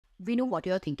We know what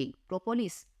you're thinking.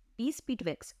 Propolis, pea speed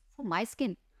wax for my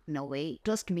skin. No way.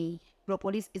 Trust me,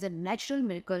 propolis is a natural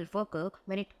miracle worker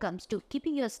when it comes to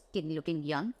keeping your skin looking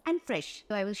young and fresh.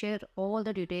 So I will share all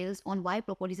the details on why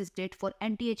propolis is great for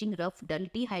anti-aging rough, dull,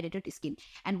 dehydrated skin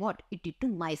and what it did to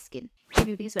my skin. Hey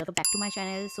beauties, welcome back to my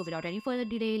channel. So without any further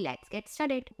delay, let's get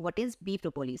started. What is bee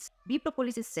propolis? Bee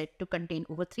propolis is said to contain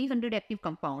over 300 active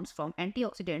compounds from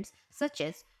antioxidants such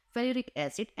as ferulic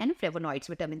acid and flavonoids,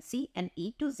 vitamin C and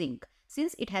E to zinc.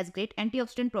 Since it has great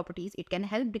antioxidant properties, it can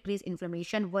help decrease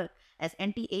inflammation, work as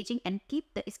anti-aging and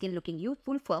keep the skin looking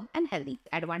youthful, firm and healthy.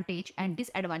 Advantage and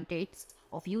disadvantage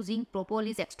of using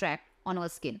propolis extract on our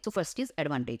skin. So first is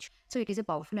advantage. So it is a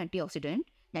powerful antioxidant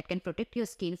that can protect your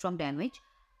skin from damage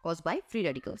caused by free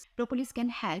radicals. Propolis can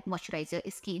help moisturize your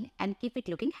skin and keep it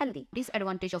looking healthy.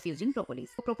 Disadvantage of using propolis.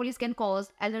 Propolis can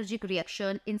cause allergic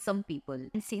reaction in some people.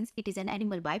 And since it is an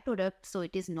animal byproduct, so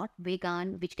it is not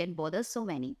vegan, which can bother so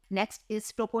many. Next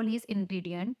is propolis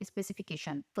ingredient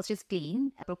specification. First is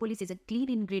clean. Propolis is a clean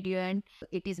ingredient.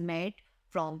 It is made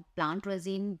from plant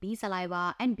resin, bee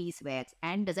saliva and beeswax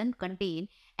and doesn't contain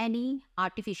any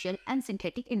artificial and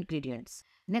synthetic ingredients.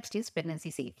 Next is pregnancy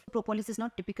safe. Propolis is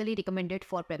not typically recommended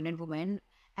for pregnant women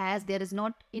as there is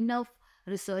not enough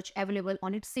research available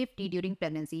on its safety during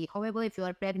pregnancy. However, if you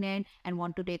are pregnant and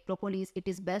want to take propolis, it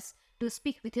is best to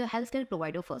speak with your healthcare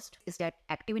provider first. Is that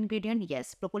active ingredient?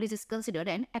 Yes, propolis is considered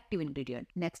an active ingredient.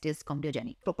 Next is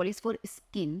comedogenic. Propolis for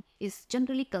skin is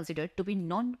generally considered to be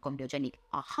non-comedogenic.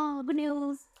 Aha, good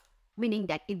news! Meaning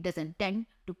that it doesn't tend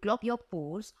to clog your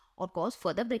pores or cause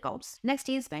further breakouts. Next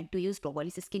is when to use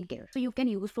propolis skincare. So you can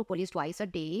use propolis twice a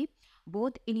day,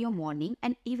 both in your morning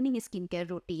and evening skincare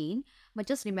routine, but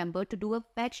just remember to do a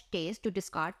patch test to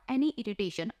discard any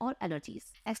irritation or allergies.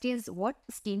 Next is what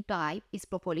skin type is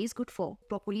propolis good for?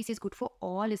 Propolis is good for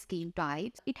all skin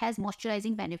types. It has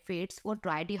moisturizing benefits for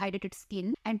dry dehydrated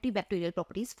skin, antibacterial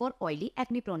properties for oily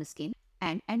acne prone skin,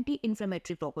 and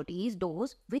anti-inflammatory properties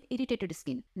those with irritated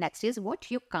skin. Next is what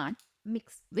you can't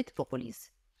mix with propolis.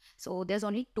 So there's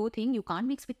only two things you can't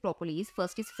mix with propolis.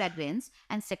 First is fragrance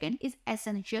and second is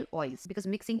essential oils, because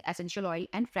mixing essential oil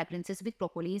and fragrances with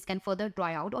propolis can further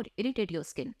dry out or irritate your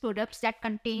skin. Products that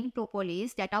contain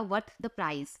propolis that are worth the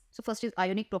price. So first is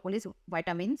ionic propolis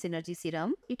vitamin synergy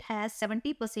serum. It has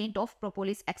 70% of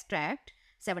propolis extract,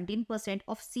 17%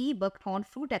 of sea buckthorn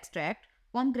fruit extract,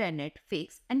 pomegranate,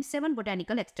 figs, and 7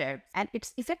 botanical extracts, and it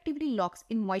effectively locks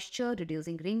in moisture,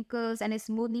 reducing wrinkles and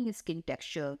smoothing skin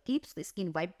texture, keeps the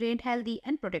skin vibrant, healthy,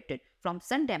 and protected from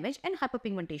sun damage and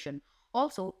hyperpigmentation.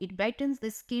 Also, it brightens the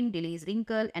skin, delays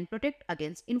wrinkle, and protect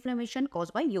against inflammation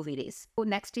caused by UV rays. So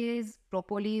next is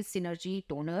Propolis Synergy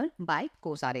Toner by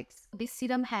cosrx. This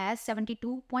serum has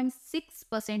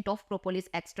 72.6% of propolis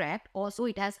extract. Also,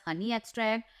 it has honey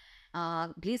extract,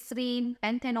 glycerin,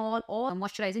 panthenol, or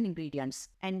moisturizing ingredients.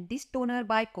 And this toner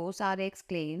by cosrx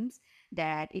claims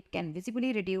that it can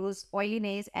visibly reduce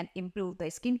oiliness and improve the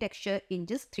skin texture in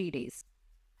just 3 days.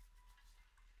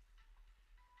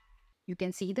 You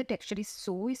can see the texture is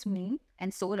so smooth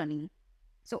and so runny.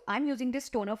 So I'm using this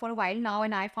toner for a while now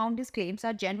and I found these claims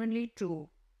are genuinely true.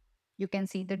 You can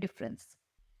see the difference.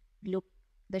 Look,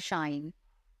 the shine.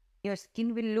 Your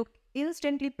skin will look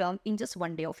instantly plump in just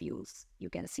 1 day of use. You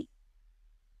can see.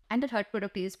 And the third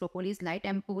product is Propolis Light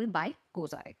Ampoule by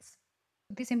cosrx.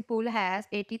 This ampoule has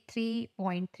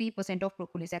 83.3% of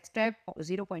propolis extract,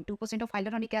 0.2% of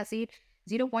hyaluronic acid,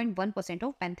 0.1%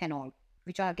 of panthenol,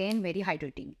 which are again very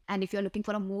hydrating. And if you're looking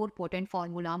for a more potent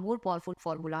formula, more powerful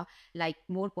formula, like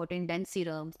more potent than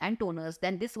serums and toners,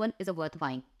 then this one is a worth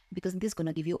buying, because this is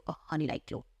gonna give you a honey-like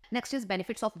glow. Next is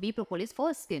benefits of bee propolis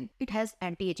for skin. It has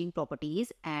anti-aging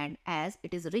properties, and as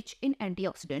it is rich in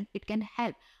antioxidant, it can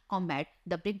help combat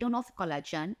the breakdown of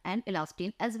collagen and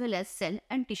elastin as well as cell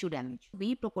and tissue damage.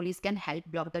 Bee propolis can help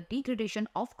block the degradation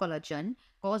of collagen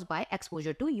caused by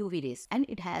exposure to UV rays, and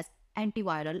it has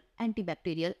antiviral,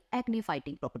 antibacterial,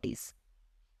 acne-fighting properties.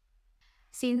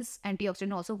 Since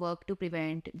antioxidants also work to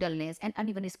prevent dullness and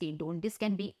uneven skin tone, this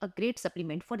can be a great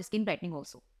supplement for skin brightening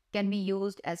also. Can be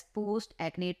used as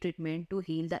post-acne treatment to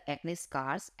heal the acne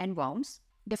scars and wounds.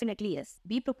 Definitely yes.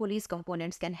 Bee propolis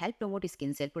components can help promote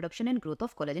skin cell production and growth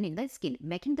of collagen in the skin,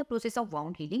 making the process of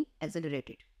wound healing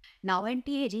accelerated. Now,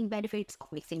 anti-aging benefits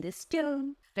of mixing this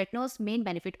still. Retinoids' main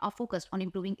benefits are focused on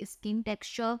improving skin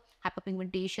texture,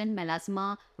 hyperpigmentation,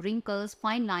 melasma, wrinkles,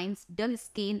 fine lines, dull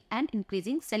skin, and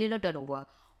increasing cellular turnover,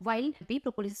 while bee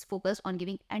propolis is focused on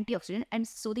giving antioxidant and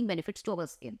soothing benefits to our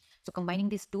skin. So combining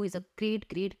these two is a great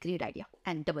idea.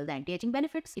 And double the anti-aging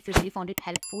benefits. If you really found it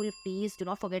helpful, please do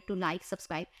not forget to like,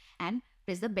 subscribe, and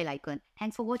press the bell icon.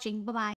 Thanks for watching. Bye-bye.